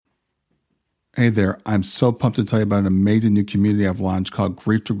Hey there, I'm so pumped to tell you about an amazing new community I've launched called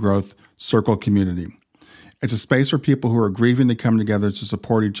Grief to Growth Circle Community. It's a space for people who are grieving to come together to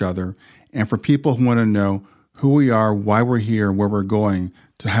support each other, and for people who want to know who we are, why we're here, where we're going,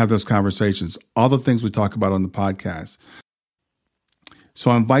 to have those conversations, all the things we talk about on the podcast. So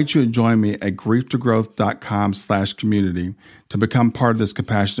I invite you to join me at grieftogrowth.com/community to become part of this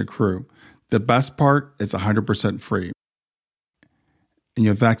compassionate crew. The best part, it's 100% free. And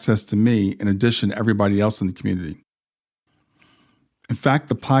you have access to me in addition to everybody else in the community. In fact,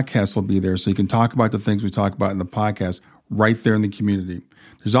 the podcast will be there so you can talk about the things we talk about in the podcast right there in the community.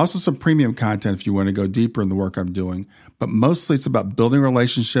 There's also some premium content if you want to go deeper in the work I'm doing, but mostly it's about building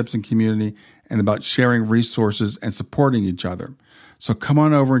relationships and community and about sharing resources and supporting each other. So come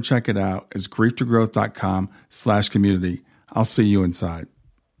on over and check it out. It's grieftogrowth.com/community. I'll see you inside.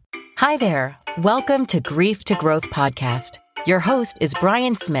 Hi there. Welcome to Grief to Growth podcast. Your host is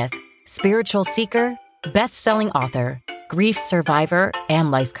Brian Smith, spiritual seeker, best-selling author, grief survivor, and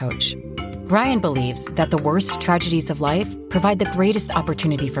life coach. Brian believes that the worst tragedies of life provide the greatest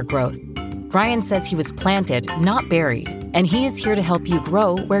opportunity for growth. Brian says he was planted, not buried, and he is here to help you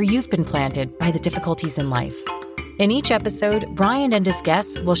grow where you've been planted by the difficulties in life. In each episode, Brian and his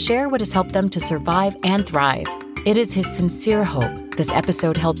guests will share what has helped them to survive and thrive. It is his sincere hope this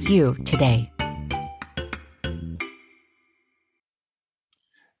episode helps you today.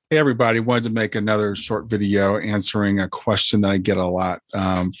 Hey, everybody. Wanted to make another short video answering a question that I get a lot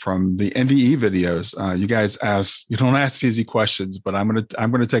from the NDE videos. You guys you don't ask easy questions, but I'm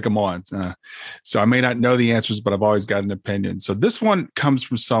gonna take them on. So I may not know the answers, but I've always got an opinion. So this one comes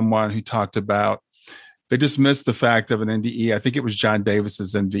from someone who talked about, they dismissed the fact of an NDE. I think it was John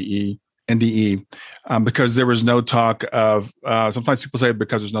Davis's NDE, because there was no talk of, sometimes people say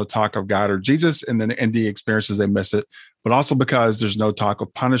because there's no talk of God or Jesus, and then the NDE experiences, they miss it, but also because there's no talk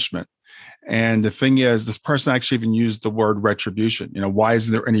of punishment. And the thing is, this person actually even used the word retribution. Why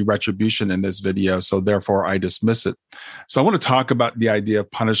isn't there any retribution in this video? So therefore I dismiss it. So I want to talk about the idea of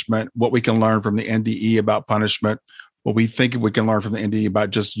punishment, what we can learn from the NDE about punishment, what we think we can learn from the NDE about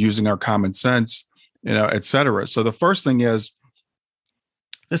just using our common sense, et cetera. So the first thing is,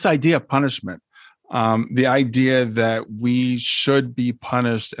 this idea of punishment, the idea that we should be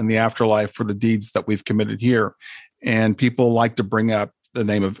punished in the afterlife for the deeds that we've committed here. And people like to bring up the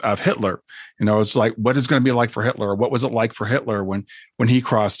name of Hitler. It's like, what is going to be like for Hitler? What was it like for Hitler when he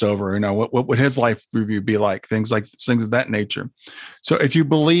crossed over? What would his life review be like? Things of that nature. So if you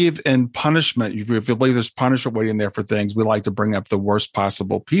believe in punishment, if you believe there's punishment waiting there for things, we like to bring up the worst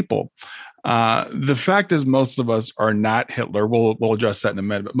possible people. The fact is, most of us are not Hitler. We'll address that in a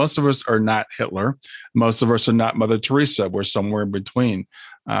minute, but most of us are not Hitler. Most of us are not Mother Teresa. We're somewhere in between.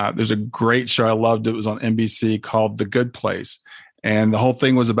 There's a great show I loved. It was on NBC called The Good Place. And the whole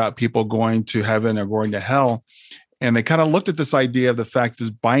thing was about people going to heaven or going to hell. And they kind of looked at this idea of the fact, this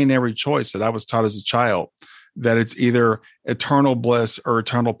binary choice that I was taught as a child, that it's either eternal bliss or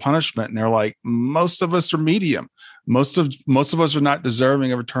eternal punishment. And they're like, most of us are medium. Most of us are not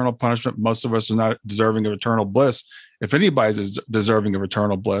deserving of eternal punishment. Most of us are not deserving of eternal bliss. If anybody's deserving of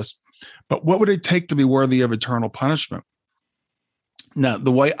eternal bliss, but what would it take to be worthy of eternal punishment? Now,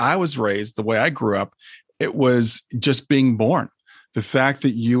 the way I was raised, the way I grew up, it was just being born. The fact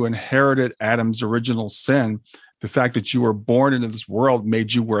that you inherited Adam's original sin, the fact that you were born into this world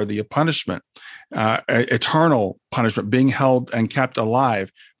made you worthy of punishment, eternal punishment, being held and kept alive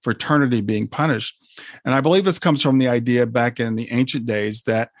for eternity, being punished. And I believe this comes from the idea back in the ancient days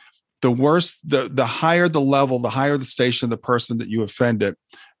that the worse, the higher the level, the higher the station of the person that you offended,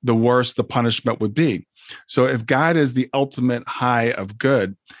 the worse the punishment would be. So if God is the ultimate high of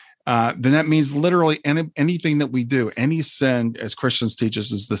good, then that means literally anything that we do, any sin, as Christians teach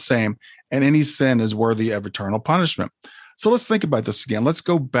us, is the same, and any sin is worthy of eternal punishment. So let's think about this again. Let's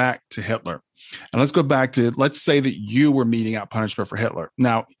go back to Hitler, and let's say that you were meting out punishment for Hitler.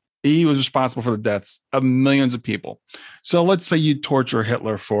 Now, he was responsible for the deaths of millions of people. So let's say you torture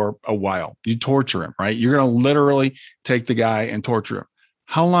Hitler for a while. You torture him, right? You're going to literally take the guy and torture him.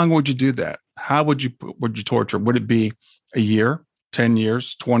 How long would you do that? How would you torture him? Would it be a year, 10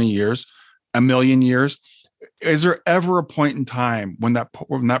 years, 20 years, a million years? Is there ever a point in time when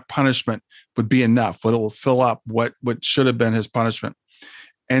that punishment would be enough? When it will fill up what should have been his punishment?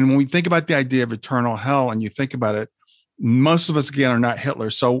 And when we think about the idea of eternal hell, and you think about it, most of us, again, are not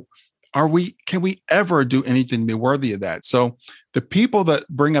Hitler. So can we ever do anything to be worthy of that? So the people that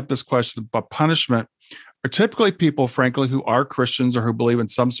bring up this question about punishment are typically people, frankly, who are Christians or who believe in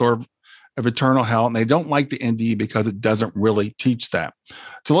some sort of eternal hell, and they don't like the NDE because it doesn't really teach that.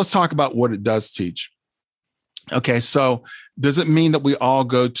 So let's talk about what it does teach. Okay, so does it mean that we all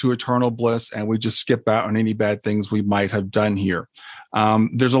go to eternal bliss and we just skip out on any bad things we might have done here?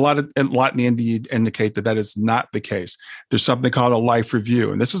 There's a lot in the NDE indicate that is not the case. There's something called a life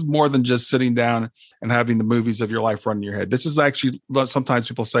review, and this is more than just sitting down and having the movies of your life run in your head. This is actually, sometimes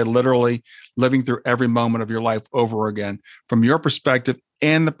people say, literally living through every moment of your life over again from your perspective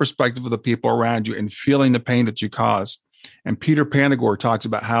and the perspective of the people around you, and feeling the pain that you caused. And Peter Panagore talks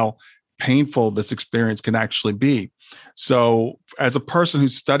about how painful this experience can actually be. So as a person who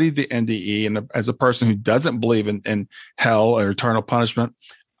studied the NDE and as a person who doesn't believe in hell or eternal punishment,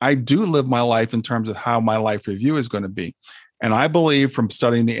 I do live my life in terms of how my life review is going to be. And I believe from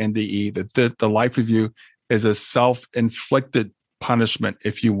studying the NDE that the life review is a self-inflicted punishment,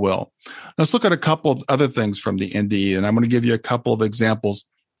 if you will. Let's look at a couple of other things from the NDE, and I'm going to give you a couple of examples.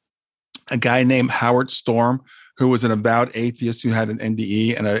 A guy named Howard Storm, who was an avowed atheist who had an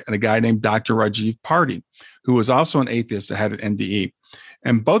NDE, and a guy named Dr. Rajiv Party, who was also an atheist that had an NDE.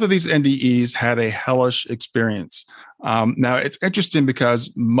 And both of these NDEs had a hellish experience. Now, it's interesting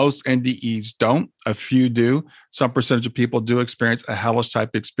because most NDEs don't. A few do. Some percentage of people do experience a hellish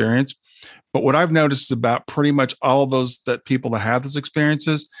type experience. But what I've noticed about pretty much all of those people that have those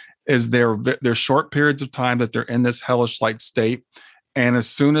experiences is they're short periods of time that they're in this hellish-like state. And as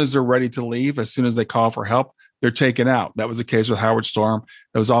soon as they're ready to leave, as soon as they call for help, they're taken out. That was the case with Howard Storm.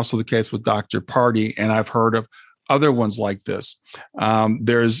 That was also the case with Dr. Party. And I've heard of other ones like this.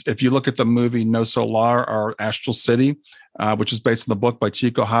 If you look at the movie No Solar or Astral City, which is based on the book by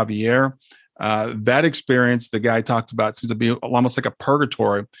Chico Javier, that experience, the guy talked about, seems to be almost like a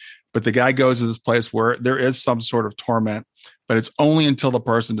purgatory. But the guy goes to this place where there is some sort of torment, but it's only until the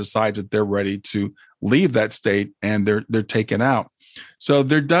person decides that they're ready to leave that state and they're taken out. So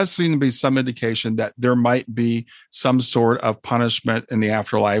there does seem to be some indication that there might be some sort of punishment in the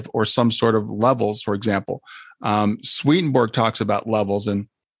afterlife or some sort of levels, for example. Swedenborg talks about levels, and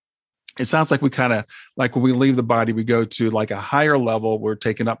it sounds like we kind of, like when we leave the body, we go to like a higher level. We're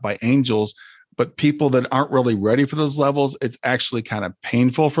taken up by angels. But people that aren't really ready for those levels, it's actually kind of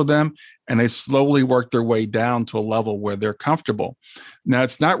painful for them. And they slowly work their way down to a level where they're comfortable. Now,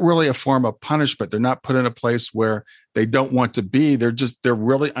 it's not really a form of punishment. They're not put in a place where they don't want to be. They're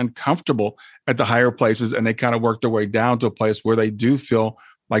really uncomfortable at the higher places. And they kind of work their way down to a place where they do feel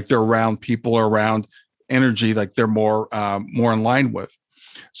like they're around people or around energy, like they're more in line with.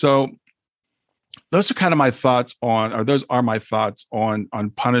 So those are kind of my thoughts those are my thoughts on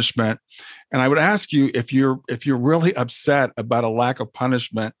punishment. And I would ask you, if you're really upset about a lack of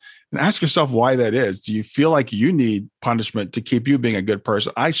punishment, then ask yourself why that is. Do you feel like you need punishment to keep you being a good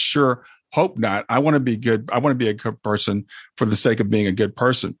person? I sure hope not. I want to be good. I want to be a good person for the sake of being a good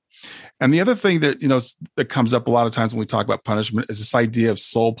person. And the other thing that, that comes up a lot of times when we talk about punishment is this idea of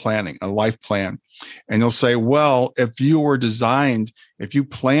soul planning, a life plan. And you'll say, well, if you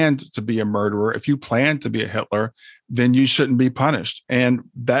planned to be a murderer, if you planned to be a Hitler, then you shouldn't be punished. And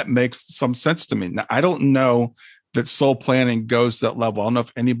that makes some sense to me. Now, I don't know that soul planning goes to that level. I don't know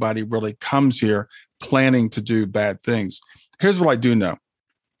if anybody really comes here planning to do bad things. Here's what I do know.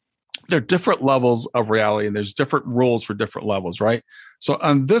 There are different levels of reality, and there's different rules for different levels, right? So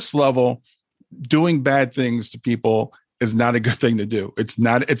on this level, doing bad things to people is not a good thing to do. It's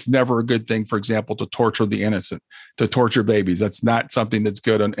never a good thing, for example, to torture the innocent, to torture babies. That's not something that's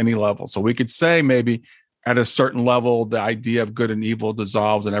good on any level. So we could say maybe at a certain level, the idea of good and evil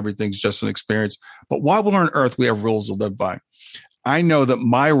dissolves and everything's just an experience. But while we're on earth, we have rules to live by. I know that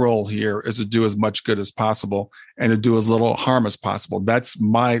my role here is to do as much good as possible and to do as little harm as possible. That's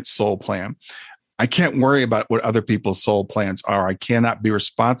my soul plan. I can't worry about what other people's soul plans are. I cannot be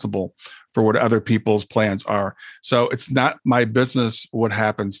responsible for what other people's plans are. So it's not my business what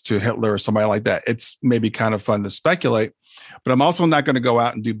happens to Hitler or somebody like that. It's maybe kind of fun to speculate, but I'm also not going to go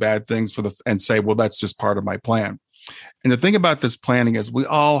out and do bad things and say, well, that's just part of my plan. And the thing about this planning is we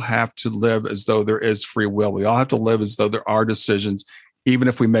all have to live as though there is free will. We all have to live as though there are decisions, even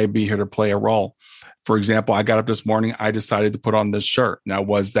if we may be here to play a role. For example, I got up this morning, I decided to put on this shirt. Now,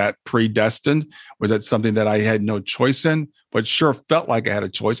 was that predestined? Was that something that I had no choice in? But sure felt like I had a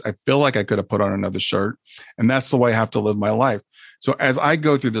choice. I feel like I could have put on another shirt. And that's the way I have to live my life. So as I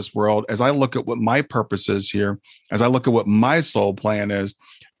go through this world, as I look at what my purpose is here, as I look at what my soul plan is,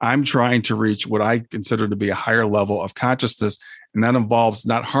 I'm trying to reach what I consider to be a higher level of consciousness. And that involves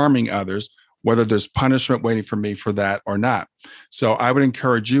not harming others, whether there's punishment waiting for me for that or not. So I would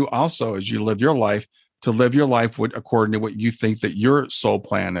encourage you also, as you live your life, to live your life according to what you think that your soul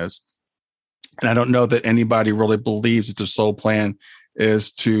plan is. And I don't know that anybody really believes that the soul plan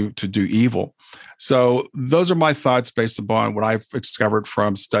is to do evil. So those are my thoughts based upon what I've discovered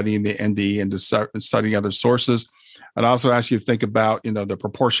from studying the NDE and studying other sources. I'd also ask you to think about, the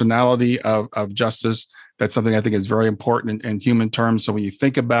proportionality of justice. That's something I think is very important in human terms. So when you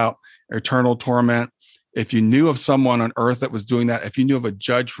think about eternal torment, if you knew of someone on earth that was doing that, if you knew of a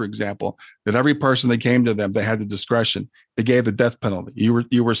judge, for example, that every person that came to them, they had the discretion, they gave the death penalty.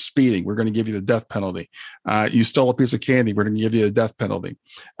 You were speeding, we're going to give you the death penalty. You stole a piece of candy, we're going to give you the death penalty.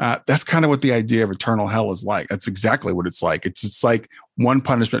 That's kind of what the idea of eternal hell is like. That's exactly what it's like. It's like one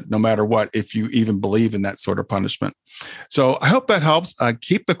punishment, no matter what, if you even believe in that sort of punishment. So I hope that helps.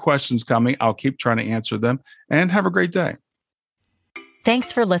 Keep the questions coming. I'll keep trying to answer them, and have a great day.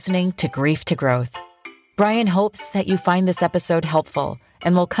 Thanks for listening to Grief to Growth. Brian hopes that you find this episode helpful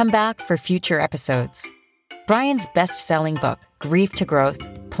and will come back for future episodes. Brian's best-selling book, Grief to Growth,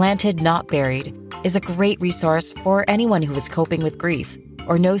 Planted Not Buried, is a great resource for anyone who is coping with grief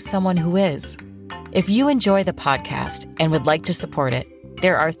or knows someone who is. If you enjoy the podcast and would like to support it,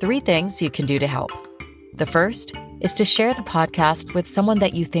 there are 3 things you can do to help. The first is to share the podcast with someone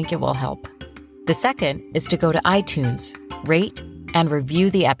that you think it will help. The second is to go to iTunes, rate, and review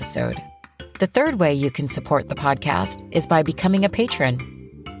the episode. The third way you can support the podcast is by becoming a patron.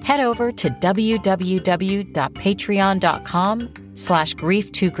 Head over to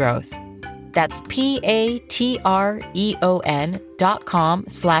www.patreon.com/grief2growth. That's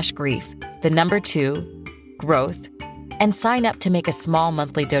patreon.com/grief, the number 2, growth, and sign up to make a small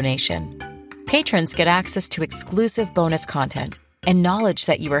monthly donation. Patrons get access to exclusive bonus content and knowledge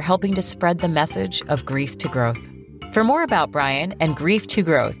that you are helping to spread the message of grief to growth. For more about Brian and Grief to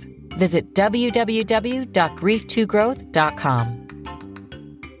Growth, visit www.grief2growth.com.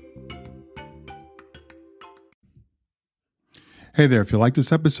 Hey there, if you like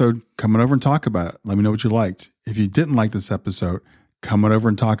this episode, come on over and talk about it. Let me know what you liked. If you didn't like this episode, come on over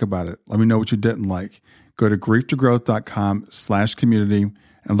and talk about it. Let me know what you didn't like. Go to grieftogrowth.com/community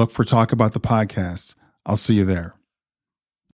and look for Talk About the Podcast. I'll see you there.